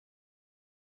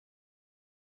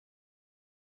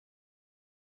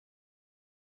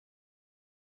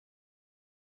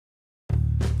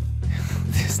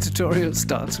tutorial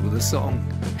starts with a song,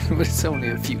 but it's only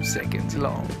a few seconds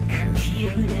long.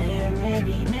 Computer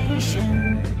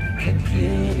animation.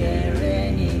 Computer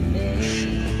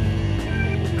animation.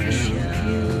 Computer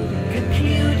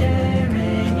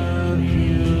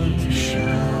animation.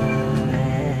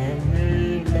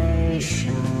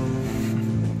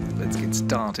 Let's get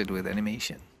started with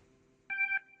animation.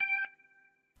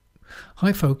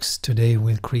 Hi folks, today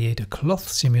we'll create a cloth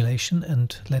simulation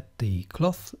and let the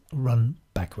cloth run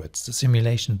backwards, the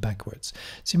simulation backwards.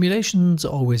 Simulations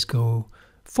always go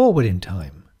forward in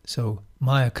time, so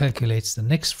Maya calculates the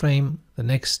next frame, the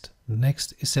next,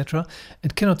 etc.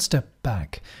 and cannot step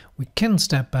back. We can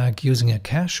step back using a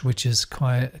cache, which is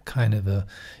kind of a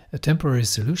temporary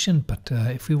solution, but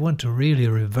if we want to really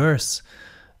reverse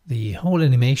the whole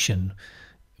animation,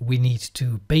 we need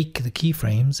to bake the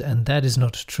keyframes, and that is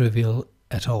not trivial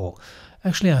at all.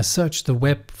 Actually, I searched the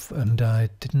web and I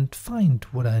didn't find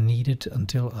what I needed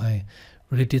until I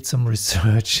really did some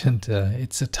research, and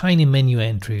it's a tiny menu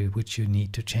entry which you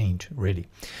need to change, really.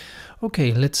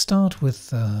 Okay, let's start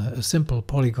with a simple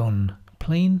polygon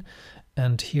plane,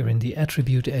 and here in the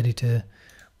attribute editor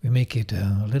we make it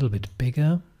a little bit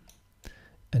bigger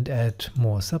and add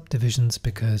more subdivisions,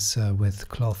 because with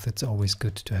cloth it's always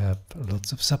good to have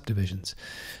lots of subdivisions.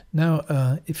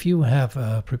 Now if you have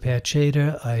a prepared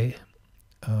shader, I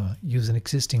use an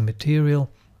existing material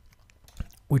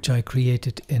which I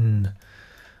created in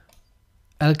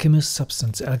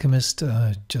Substance Alchemist,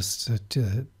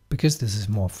 because this is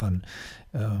more fun.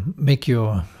 Make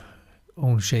your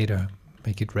own shader,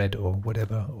 make it red or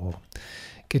whatever, or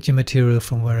get your material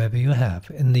from wherever you have.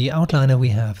 In the outliner we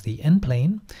have the N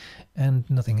plane and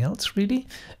nothing else really,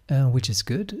 which is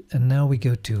good. And now we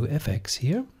go to FX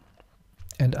here,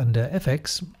 and under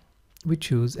FX we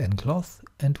choose nCloth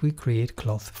and we create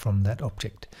cloth from that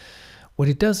object. What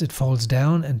it does, it falls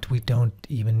down, and we don't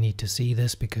even need to see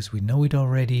this because we know it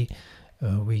already.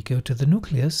 We go to the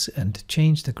nucleus and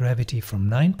change the gravity from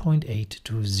 9.8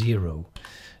 to 0.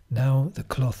 Now the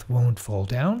cloth won't fall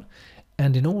down.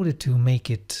 And in order to make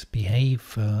it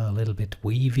behave a little bit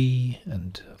weavy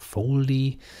and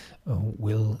foldy,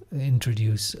 we'll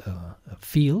introduce a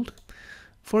field.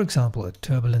 For example, a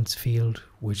turbulence field,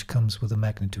 which comes with a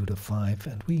magnitude of 5,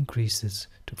 and we increase this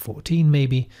to 14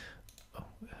 maybe.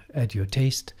 Add your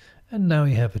taste, and now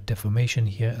you have a deformation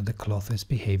here, and the cloth is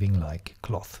behaving like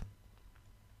cloth.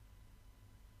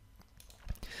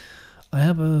 I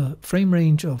have a frame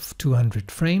range of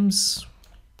 200 frames.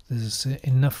 This is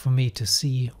enough for me to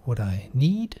see what I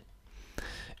need.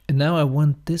 And now I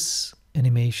want this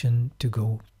animation to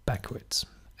go backwards.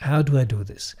 How do I do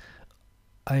this?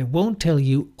 I won't tell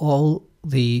you all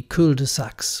the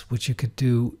cul-de-sacs which you could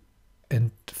do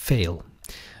and fail,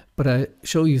 but I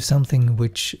show you something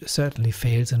which certainly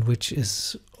fails and which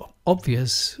is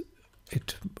obvious.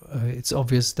 It's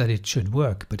obvious that it should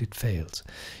work, but it fails.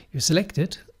 You select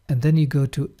it, and then you go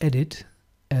to Edit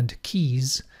and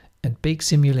Keys and Bake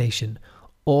Simulation,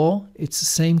 or it's the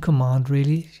same command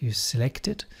really. You select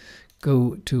it,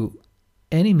 go to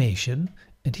Animation,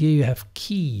 and here you have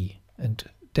Key, and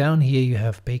down here you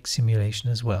have Bake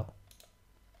Simulation as well.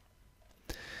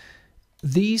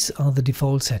 These are the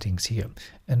default settings here,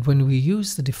 and when we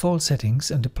use the default settings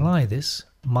and apply this,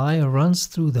 Maya runs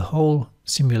through the whole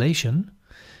simulation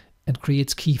and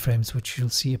creates keyframes, which you'll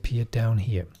see appear down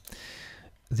here.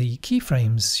 The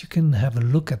keyframes, you can have a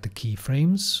look at the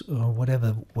keyframes or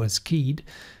whatever was keyed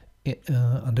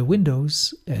under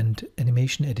Windows and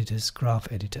Animation Editor's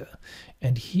Graph Editor.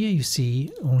 And here you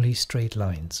see only straight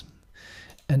lines.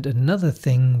 And another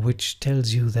thing which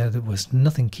tells you that there was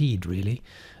nothing keyed really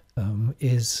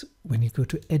is when you go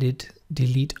to Edit,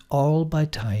 Delete All by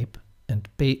Type and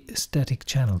Static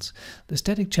Channels. The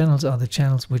static channels are the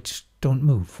channels which don't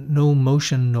move. No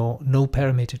motion nor no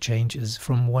parameter changes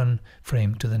from one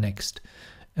frame to the next.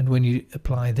 And when you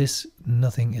apply this,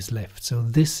 nothing is left. So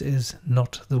this is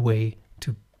not the way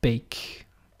to bake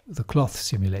the cloth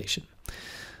simulation.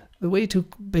 The way to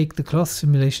bake the cloth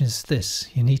simulation is this.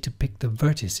 You need to pick the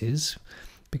vertices,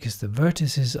 because the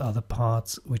vertices are the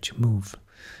parts which move.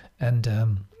 And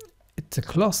it's a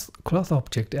cloth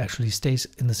object actually stays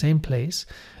in the same place.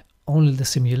 Only the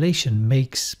simulation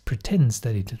pretends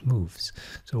that it moves.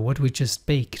 So what we just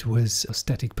baked was a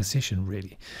static position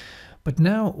really. But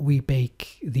now we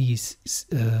bake these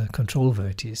control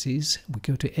vertices. We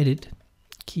go to Edit,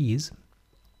 Keys,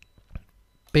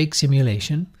 Bake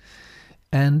Simulation,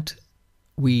 and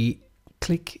we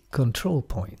click Control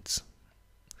Points.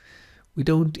 We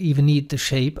don't even need the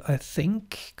shape. I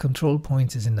think control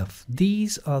points is enough.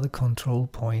 These are the control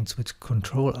points which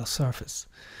control our surface.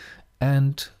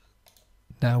 And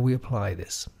now we apply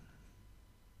this.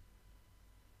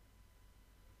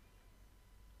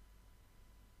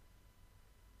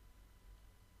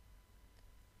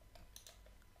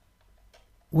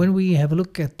 when we have a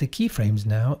look at the keyframes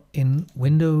now in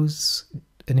Windows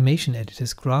Animation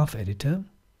Editor's Graph Editor,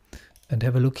 and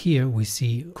have a look here, we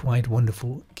see quite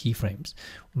wonderful keyframes.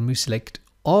 When we select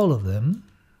all of them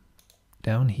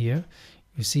down here,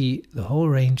 you see the whole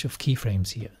range of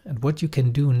keyframes here. And what you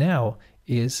can do now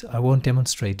is, I won't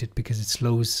demonstrate it because it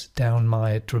slows down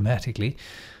Maya dramatically.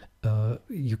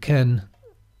 You can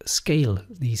scale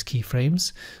these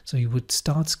keyframes. So you would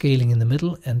start scaling in the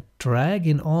middle and drag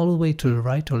in all the way to the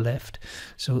right or left.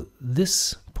 So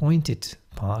this pointed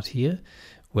part here,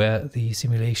 where the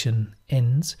simulation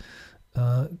ends,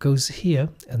 goes here,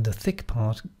 and the thick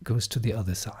part goes to the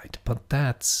other side. But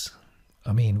that's,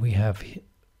 I mean, we have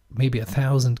maybe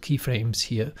 1,000 keyframes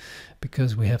here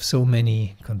because we have so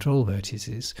many control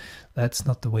vertices. That's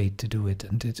not the way to do it,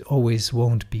 and it always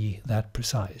won't be that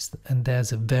precise. And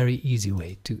there's a very easy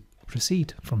way to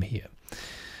proceed from here.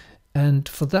 And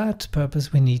for that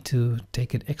purpose, we need to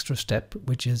take an extra step,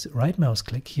 which is right mouse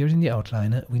click here in the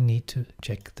outliner. We need to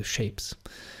check the shapes.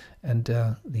 And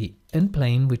the end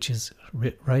plane, which is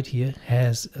right here,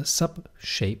 has a sub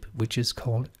shape which is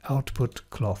called Output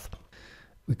Cloth.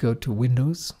 We go to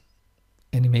Windows,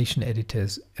 Animation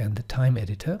Editors, and the Time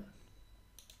Editor,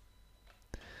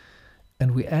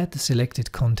 and we add the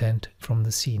selected content from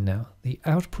the scene now, the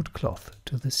output cloth,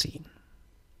 to the scene.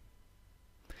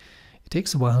 It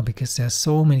takes a while because there's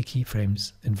so many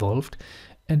keyframes involved,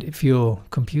 and if your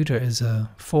computer is a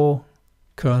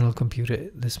 4-kernel computer,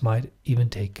 this might even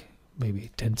take maybe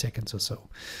 10 seconds or so.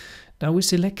 Now we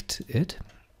select it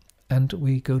and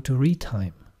we go to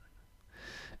Retime,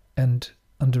 and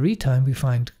under Retime we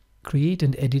find Create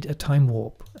and Edit a Time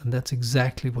Warp, and that's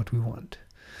exactly what we want.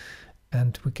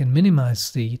 And we can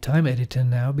minimize the time editor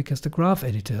now because the graph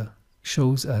editor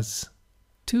shows us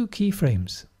 2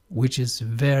 keyframes, which is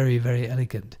very, very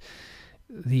elegant.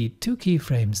 The 2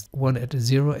 keyframes, one at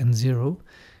 0 and 0,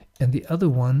 and the other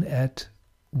one at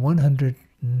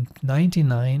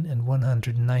 199 and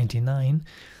 199,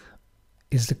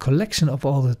 is the collection of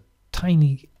all the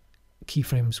tiny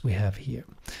keyframes we have here.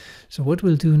 So what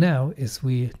we'll do now is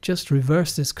we just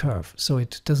reverse this curve so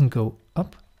it doesn't go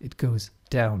up, it goes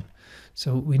down.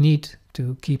 So we need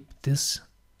to keep this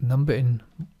number in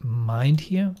mind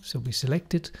here. So we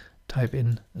select it, type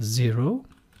in 0,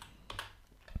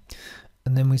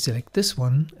 and then we select this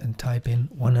one and type in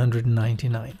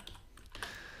 199.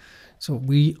 So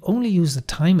we only use the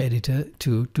time editor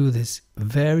to do this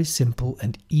very simple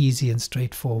and easy and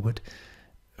straightforward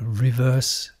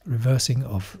reversing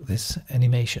of this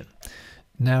animation.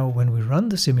 Now when we run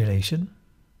the simulation,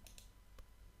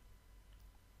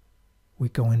 we're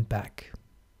going back.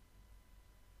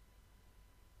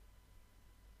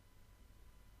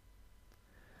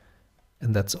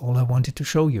 And that's all I wanted to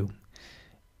show you.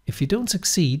 If you don't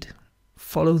succeed,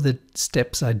 follow the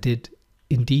steps I did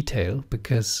in detail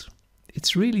because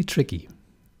it's really tricky.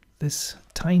 This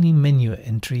tiny menu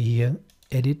entry here,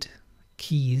 Edit,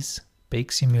 Keys,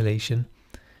 Bake Simulation,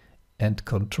 and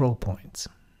Control Points.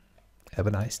 Have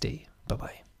a nice day.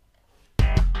 Bye-bye.